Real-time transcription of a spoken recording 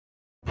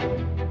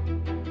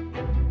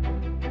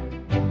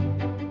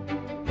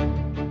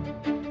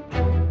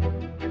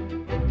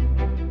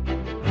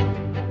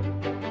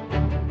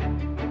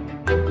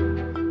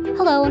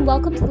Hello and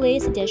welcome to the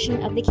latest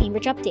edition of the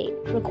Cambridge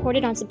Update,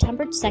 recorded on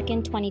September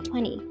 2nd,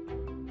 2020.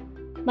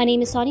 My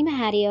name is Sonia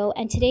Mahadio,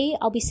 and today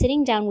I'll be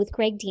sitting down with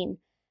Greg Dean,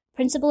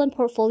 Principal and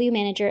Portfolio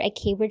Manager at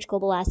Cambridge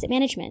Global Asset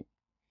Management.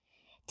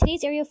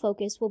 Today's area of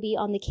focus will be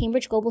on the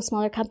Cambridge Global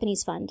Smaller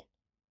Companies Fund.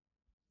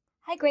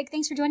 Hi Greg,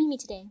 thanks for joining me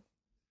today.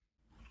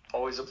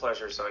 Always a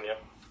pleasure, Sonia.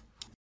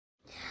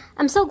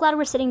 I'm so glad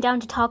we're sitting down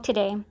to talk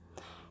today.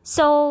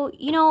 So,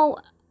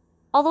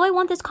 although I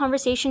want this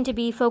conversation to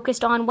be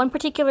focused on one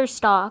particular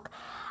stock,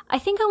 I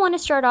think I want to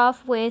start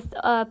off with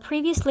a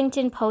previous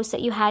LinkedIn post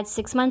that you had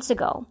 6 months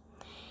ago.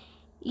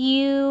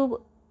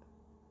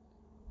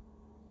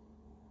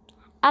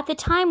 At the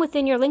time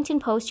within your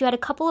LinkedIn post, you had a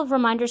couple of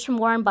reminders from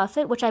Warren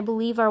Buffett, which I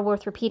believe are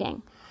worth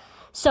repeating.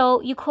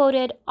 So you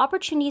quoted,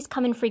 "Opportunities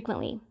come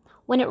infrequently.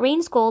 When it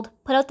rains gold,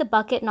 put out the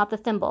bucket, not the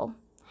thimble."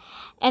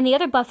 And the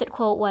other Buffett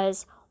quote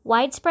was,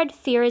 "Widespread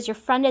fear is your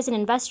friend as an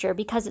investor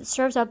because it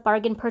serves up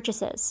bargain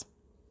purchases."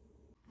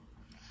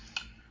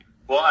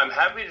 Well, I'm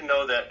happy to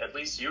know that at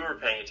least you were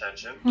paying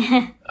attention.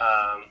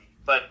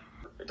 But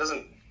it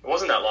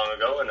wasn't that long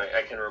ago, and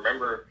I can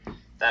remember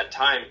that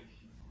time.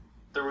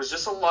 There was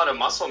just a lot of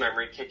muscle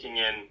memory kicking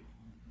in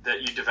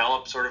that you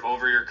develop sort of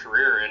over your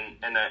career,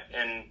 and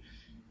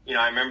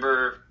I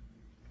remember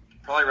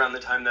probably around the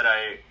time that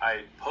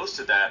I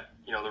posted that,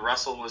 the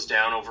Russell was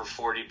down over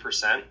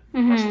 40%,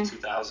 Russell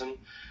 2000.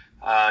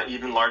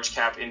 Even large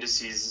cap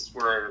indices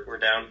were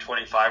down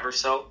 25 or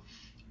so,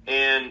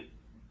 and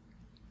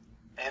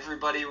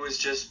everybody was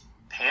just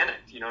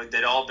panicked.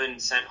 They'd all been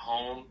sent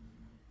home.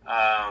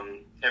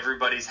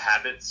 Everybody's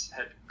habits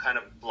had kind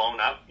of blown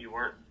up. You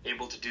weren't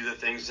able to do the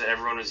things that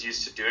everyone was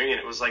used to doing, and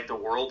it was like the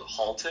world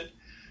halted.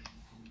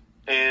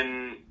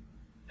 And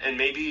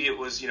maybe it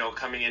was,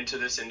 coming into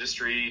this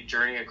industry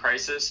during a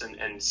crisis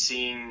and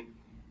seeing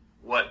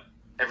what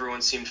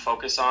everyone seemed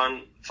focused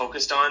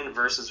on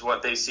versus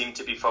what they seemed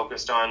to be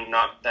focused on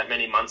not that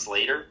many months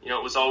later. It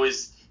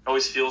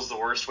always feels the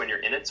worst when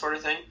you're in it, sort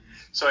of thing.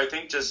 So I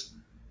think just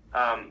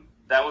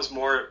that was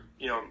more,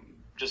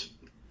 just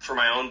for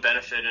my own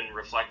benefit and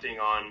reflecting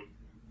on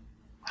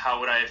how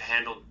would I have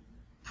handled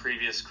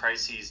previous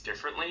crises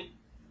differently,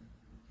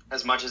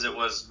 as much as it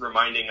was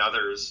reminding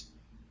others,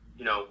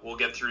 we'll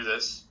get through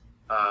this.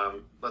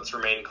 Let's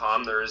remain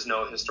calm. There is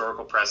no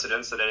historical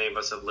precedence that any of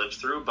us have lived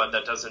through, but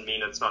that doesn't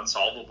mean it's not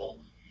solvable.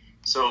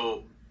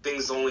 So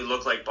things only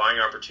look like buying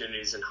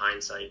opportunities in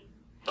hindsight,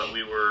 but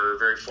we were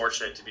very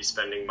fortunate to be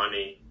spending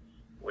money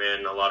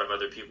when a lot of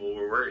other people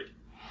were worried.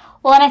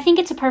 Well, and I think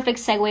it's a perfect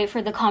segue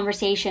for the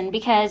conversation,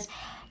 because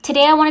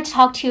today I wanted to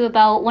talk to you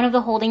about one of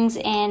the holdings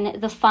in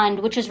the fund,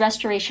 which is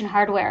Restoration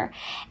Hardware.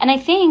 And I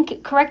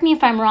think, correct me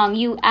if I'm wrong,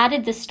 you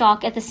added the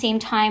stock at the same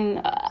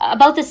time,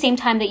 about the same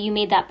time that you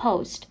made that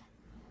post.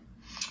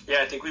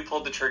 Yeah, I think we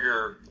pulled the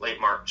trigger late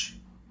March,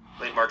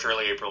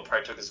 early April.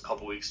 Probably took us a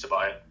couple weeks to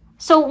buy it.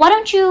 So why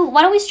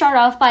don't we start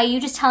off by you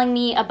just telling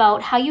me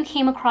about how you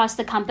came across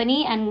the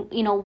company and,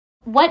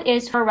 what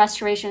is for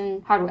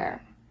Restoration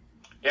Hardware?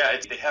 Yeah,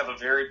 they have a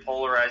very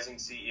polarizing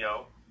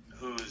CEO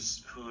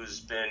who's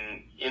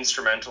been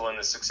instrumental in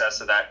the success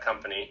of that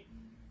company.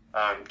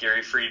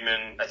 Gary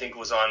Friedman, I think,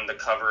 was on the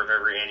cover of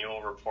every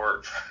annual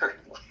report for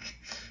like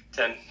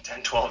 10,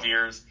 12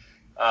 years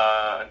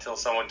until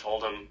someone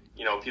told him,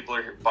 people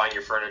are buying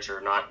your furniture,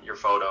 not your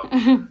photo.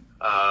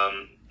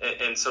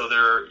 And so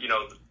they're,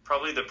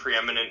 probably the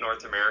preeminent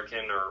North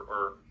American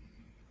or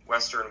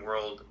Western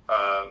world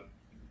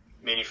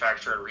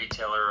manufacturer and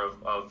retailer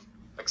of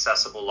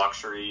accessible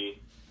luxury,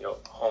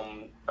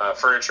 home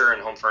furniture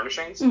and home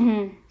furnishings.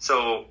 Mm-hmm.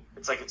 So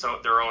it's like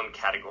their own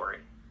category.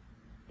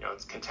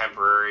 It's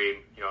contemporary,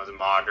 is it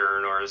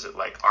modern, or is it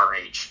like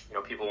RH?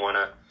 People want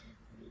to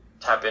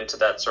tap into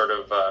that sort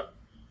of,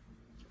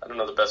 I don't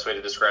know the best way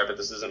to describe it.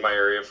 This isn't my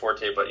area of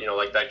forte, but,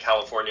 like that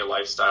California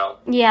lifestyle.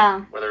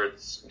 Yeah. Whether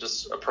it's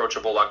just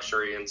approachable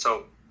luxury. And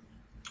so,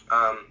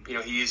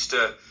 he used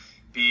to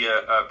be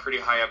a pretty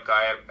high up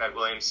guy at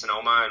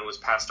Williams-Sonoma and was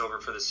passed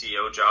over for the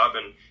CEO job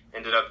and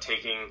ended up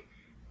taking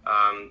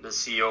the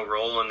CEO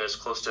role in this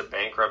close to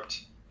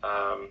bankrupt,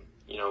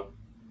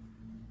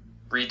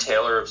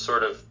 retailer of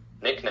sort of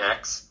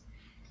knickknacks.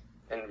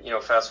 And,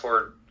 fast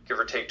forward, give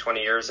or take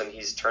 20 years, and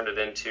he's turned it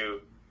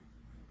into,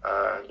 a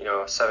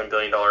 $7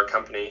 billion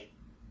company.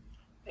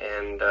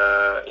 And,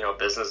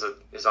 business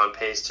is on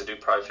pace to do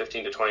probably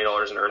 $15 to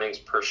 $20 in earnings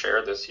per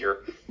share this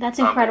year. That's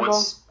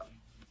incredible.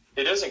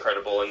 It is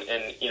incredible.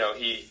 And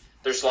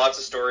there's lots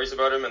of stories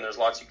about him, and there's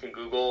lots you can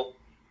Google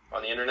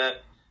on the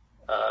internet.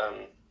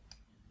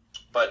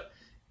 But,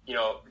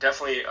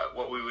 definitely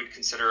what we would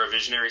consider a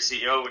visionary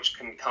CEO, which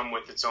can come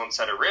with its own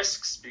set of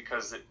risks,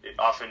 because it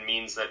often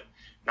means that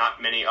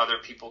not many other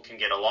people can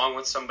get along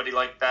with somebody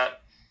like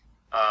that.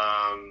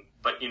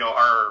 But,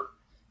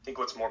 I think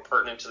what's more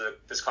pertinent to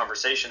this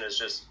conversation is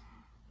just,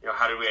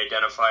 how did we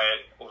identify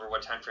it? Over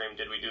what time frame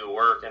did we do the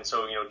work? And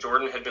so,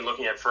 Jordan had been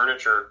looking at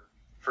furniture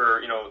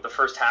for, the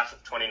first half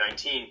of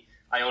 2019.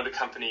 I owned a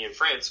company in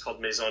France called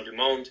Maison du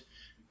Monde,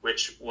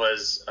 which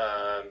was,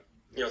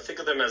 think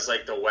of them as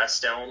like the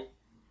West Elm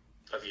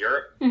of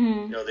Europe.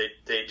 You know,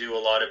 they do a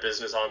lot of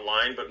business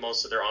online, but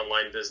most of their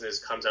online business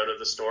comes out of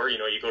the store. You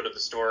know, you go to the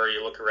store,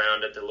 you look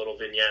around at the little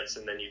vignettes,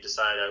 and then you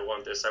decide, I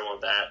want this, I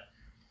want that.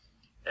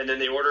 And then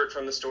they order it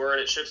from the store,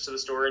 and it ships to the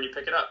store, and you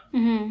pick it up.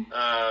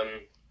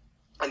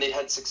 And they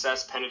had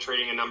success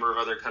penetrating a number of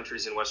other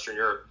countries in Western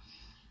Europe.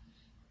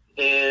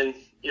 And,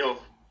 you know,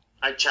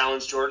 I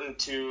challenged Jordan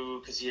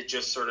because he had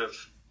just sort of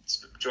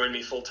joined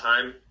me full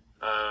time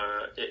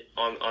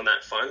on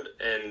that fund.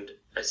 And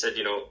I said,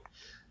 you know,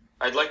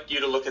 I'd like you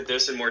to look at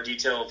this in more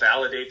detail,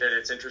 validate that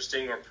it's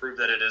interesting or prove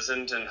that it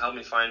isn't, and help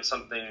me find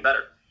something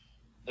better.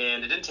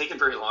 And it didn't take him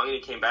very long, and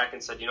he came back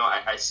and said, you know,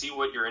 I see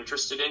what you're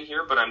interested in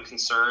here, but I'm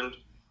concerned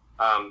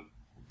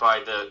by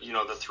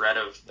the threat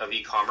of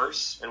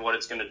e-commerce and what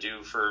it's going to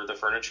do for the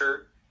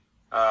furniture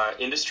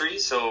industry.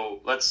 So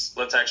let's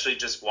actually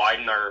just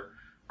widen our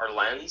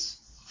lens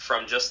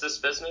from just this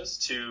business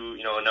to,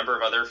 you know, a number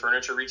of other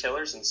furniture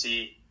retailers and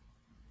see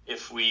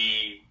if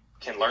we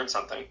can learn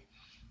something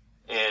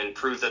and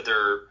prove that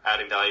they're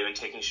adding value and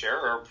taking share,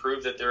 or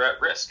prove that they're at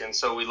risk. And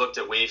so we looked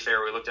at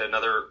Wayfair, we looked at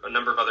a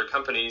number of other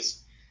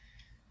companies,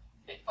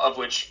 of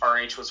which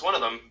RH was one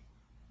of them.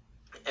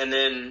 And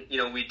then, you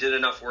know, we did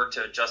enough work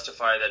to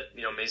justify that,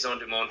 you know, Maison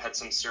du Monde had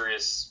some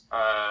serious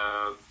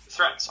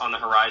threats on the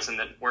horizon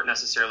that weren't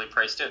necessarily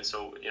priced in.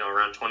 So, you know,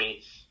 around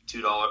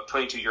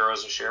 €22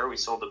 a share, we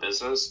sold the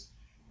business.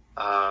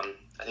 I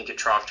think it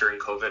troughed during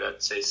COVID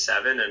at, say,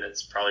 7, and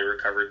it's probably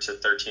recovered to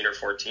 13 or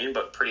 14,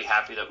 but pretty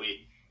happy that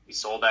we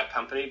sold that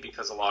company,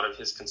 because a lot of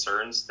his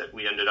concerns that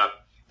we ended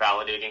up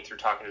validating through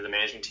talking to the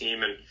management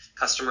team and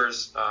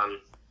customers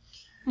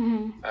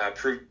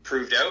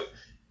proved out.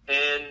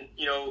 And,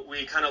 you know,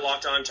 we kind of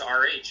locked on to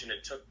RH, and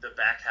it took the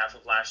back half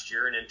of last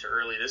year and into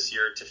early this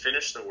year to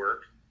finish the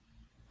work.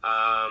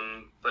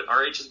 But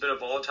RH has been a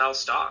volatile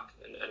stock,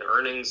 and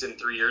earnings in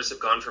 3 years have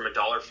gone from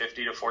 $1.50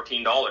 to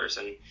 $14.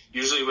 And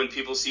usually when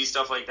people see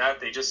stuff like that,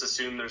 they just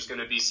assume there's going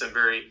to be some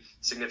very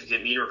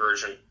significant mean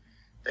reversion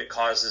that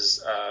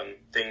causes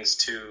things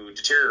to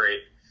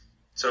deteriorate.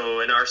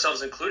 So, and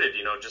ourselves included,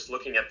 you know, just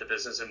looking at the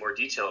business in more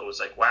detail, it was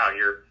like, wow,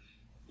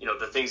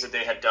 the things that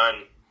they had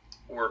done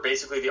were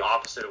basically the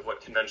opposite of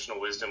what conventional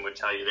wisdom would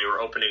tell you. They were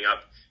opening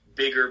up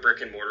bigger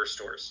brick and mortar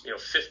stores, you know,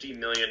 $50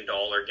 million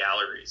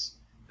galleries.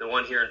 The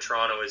one here in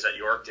Toronto is at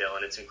Yorkdale,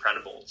 and it's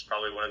incredible. It's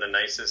probably one of the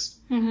nicest.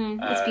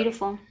 It's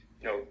beautiful.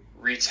 You know,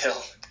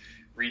 retail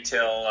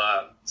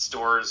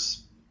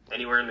stores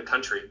anywhere in the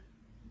country.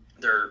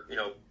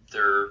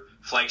 Their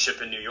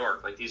flagship in New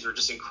York. Like, these were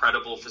just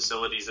incredible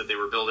facilities that they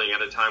were building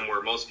at a time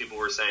where most people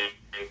were saying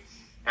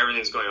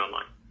everything's going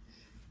online.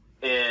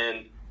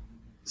 And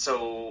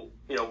so,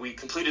 you know, we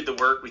completed the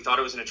work. We thought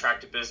it was an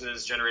attractive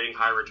business, generating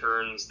high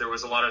returns. There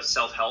was a lot of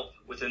self-help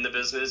within the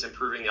business,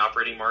 improving the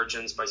operating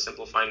margins by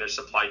simplifying their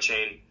supply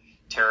chain.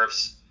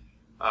 Tariffs,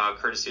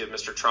 courtesy of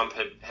Mr. Trump,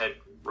 had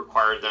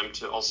required them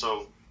to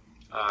also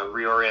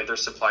reorient their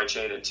supply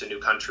chain into new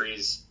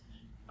countries.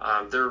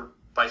 They're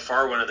by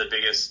far one of the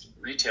biggest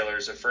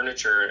retailers of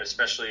furniture,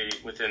 especially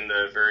within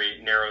the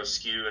very narrow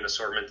SKU and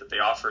assortment that they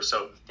offer.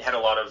 So they had a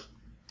lot of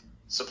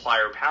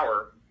supplier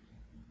power.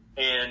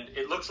 And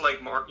it looked like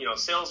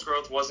sales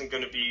growth wasn't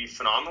going to be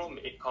phenomenal.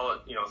 Call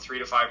it 3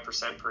 to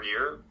 5% per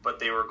year, but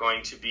they were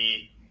going to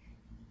be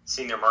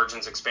seeing their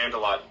margins expand a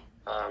lot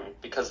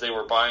because they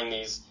were buying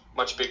these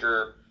much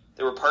bigger.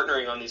 They were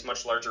partnering on these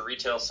much larger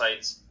retail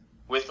sites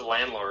with the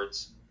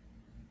landlords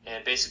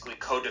and basically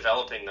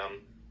co-developing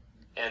them.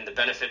 And the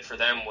benefit for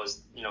them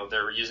was, they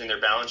were using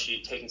their balance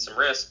sheet, taking some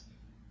risk,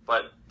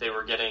 but they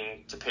were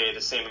getting to pay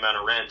the same amount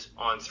of rent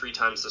on 3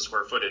 times the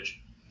square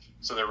footage.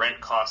 So the rent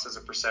costs as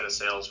a percent of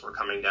sales were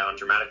coming down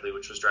dramatically,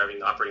 which was driving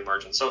the operating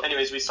margin. So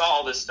anyways, we saw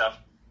all this stuff,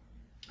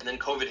 and then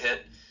COVID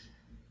hit,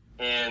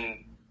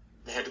 and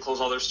they had to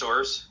close all their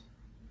stores,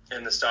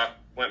 and the stock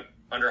went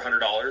under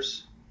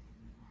 $100.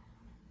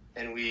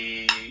 And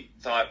we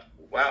thought,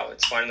 wow,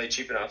 it's finally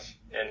cheap enough,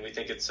 and we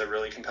think it's a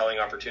really compelling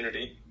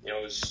opportunity.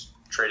 It was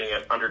trading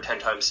at under 10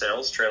 times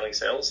sales, trailing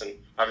sales, and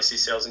obviously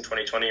sales in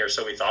 2020 or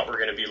so we thought were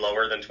going to be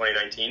lower than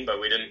 2019,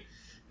 but we didn't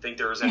think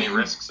there was any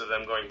risks of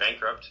them going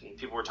bankrupt. And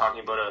people were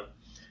talking about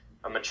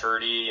a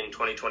maturity in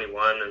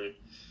 2021, and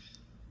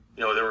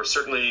there were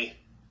certainly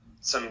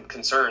some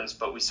concerns,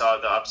 but we saw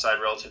the upside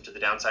relative to the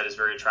downside is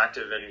very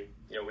attractive, and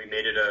we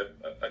made it a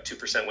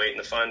 2% weight in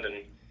the fund,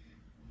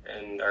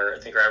 and I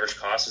think our average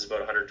cost is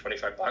about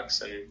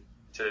 $125, and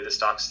today the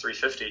stock's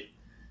 $350.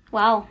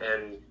 Wow.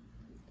 And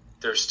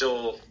there's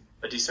still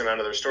a decent amount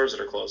of their stores that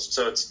are closed.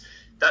 So it's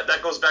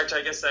that goes back to,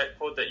 I guess, that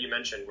quote that you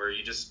mentioned, where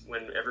you just,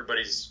 when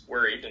everybody's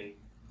worried, and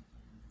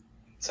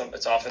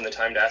it's often the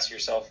time to ask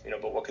yourself,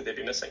 but what could they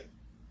be missing?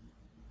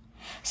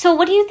 So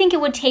what do you think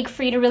it would take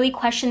for you to really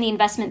question the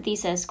investment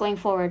thesis going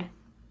forward?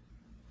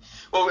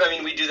 Well,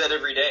 we do that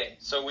every day.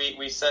 So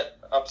we set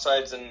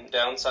upsides and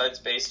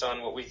downsides based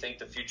on what we think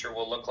the future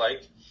will look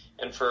like.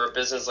 And for a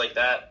business like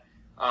that,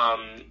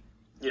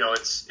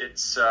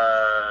 it's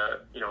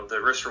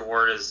the risk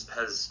reward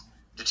has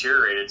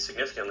deteriorated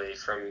significantly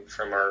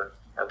from our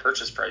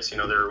purchase price.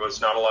 There was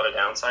not a lot of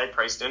downside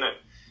priced in at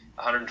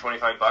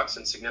 $125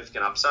 and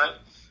significant upside.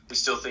 We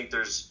still think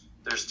there's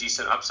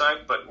decent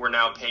upside, but we're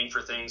now paying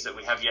for things that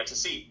we have yet to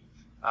see.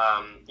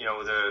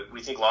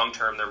 We think long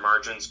term their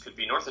margins could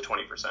be north of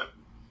 20%,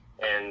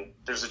 and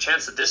there's a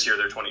chance that this year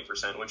they're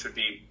 20%, which would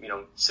be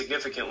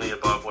significantly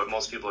above what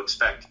most people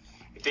expect.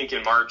 I think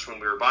in March when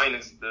we were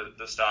buying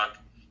the stock,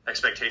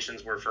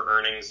 expectations were for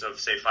earnings of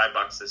say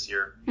 $5 this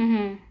year,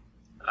 and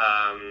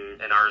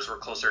ours were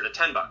closer to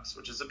 $10,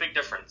 which is a big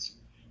difference.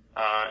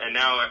 And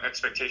now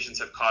expectations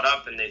have caught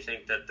up, and they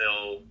think that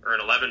they'll earn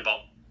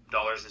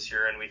 $11 this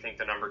year, and we think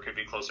the number could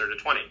be closer to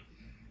 20.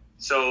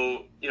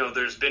 So,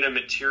 there's been a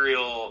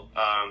material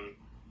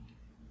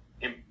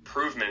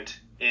improvement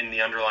in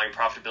the underlying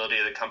profitability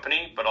of the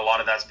company, but a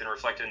lot of that's been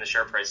reflected in the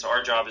share price. So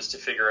our job is to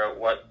figure out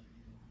what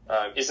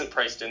isn't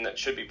priced in that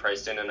should be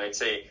priced in, and I'd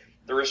say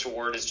the risk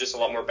reward is just a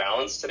lot more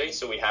balanced today.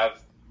 So we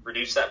have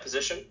reduced that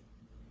position,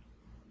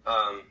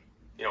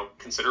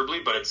 considerably,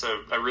 but it's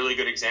a really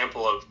good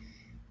example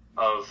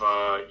of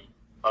a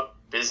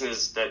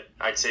business that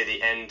I'd say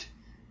the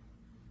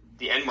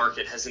end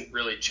market hasn't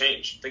really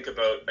changed. Think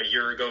about a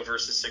year ago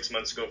versus 6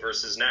 months ago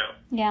versus now.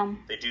 Yeah.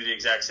 They do the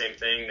exact same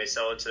thing. They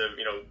sell it to,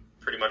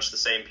 pretty much the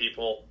same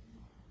people.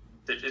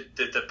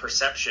 The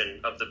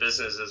perception of the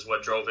business is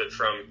what drove it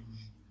from,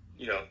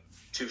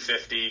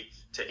 250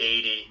 to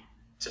 80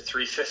 to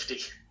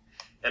 350.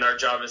 And our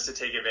job is to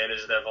take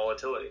advantage of that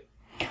volatility.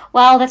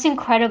 Wow, that's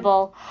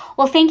incredible.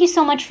 Well, thank you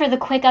so much for the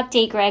quick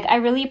update, Greg. I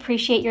really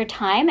appreciate your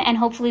time, and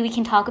hopefully we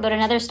can talk about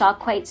another stock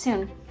quite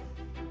soon.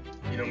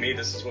 You know me,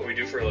 this is what we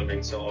do for a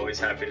living, so always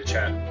happy to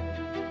chat.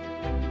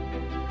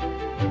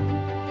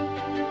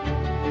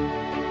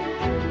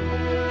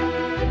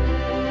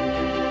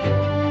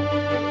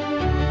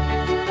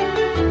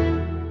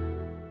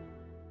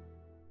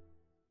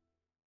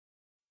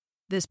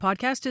 This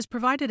podcast is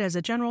provided as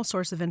a general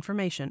source of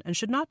information and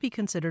should not be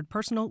considered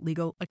personal,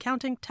 legal,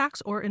 accounting,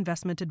 tax, or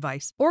investment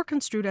advice, or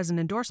construed as an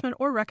endorsement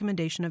or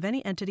recommendation of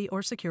any entity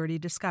or security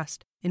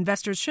discussed.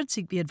 Investors should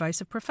seek the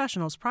advice of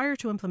professionals prior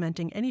to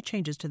implementing any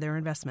changes to their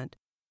investment.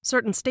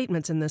 Certain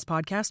statements in this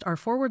podcast are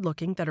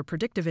forward-looking that are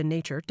predictive in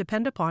nature,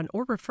 depend upon,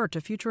 or refer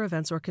to future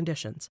events or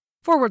conditions.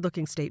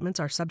 Forward-looking statements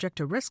are subject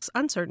to risks,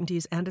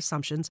 uncertainties, and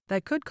assumptions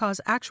that could cause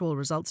actual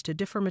results to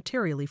differ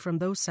materially from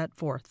those set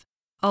forth.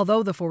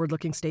 Although the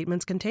forward-looking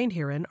statements contained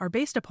herein are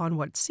based upon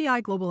what CI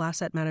Global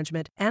Asset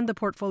Management and the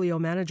portfolio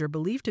manager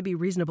believe to be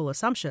reasonable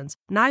assumptions,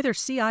 neither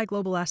CI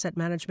Global Asset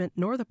Management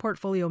nor the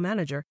portfolio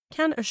manager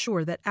can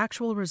assure that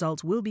actual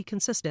results will be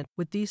consistent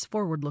with these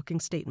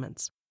forward-looking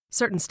statements.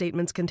 Certain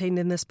statements contained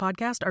in this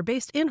podcast are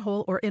based in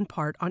whole or in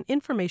part on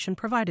information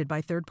provided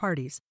by third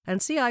parties,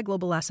 and CI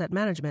Global Asset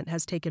Management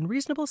has taken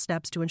reasonable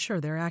steps to ensure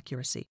their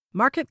accuracy.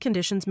 Market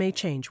conditions may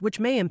change, which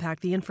may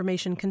impact the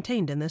information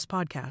contained in this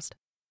podcast.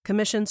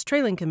 Commissions,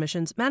 trailing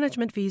commissions,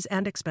 management fees,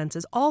 and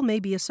expenses all may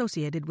be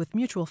associated with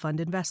mutual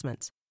fund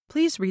investments.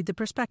 Please read the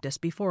prospectus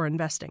before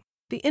investing.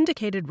 The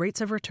indicated rates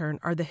of return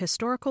are the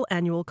historical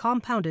annual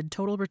compounded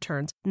total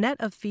returns net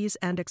of fees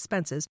and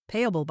expenses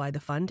payable by the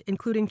fund,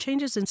 including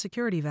changes in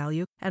security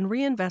value and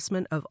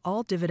reinvestment of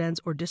all dividends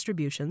or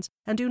distributions,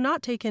 and do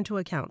not take into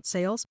account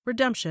sales,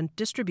 redemption,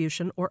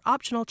 distribution, or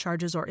optional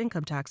charges or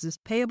income taxes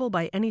payable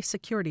by any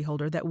security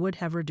holder that would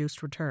have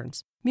reduced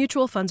returns.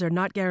 Mutual funds are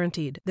not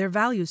guaranteed, their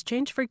values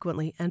change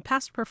frequently, and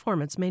past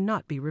performance may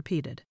not be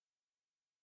repeated.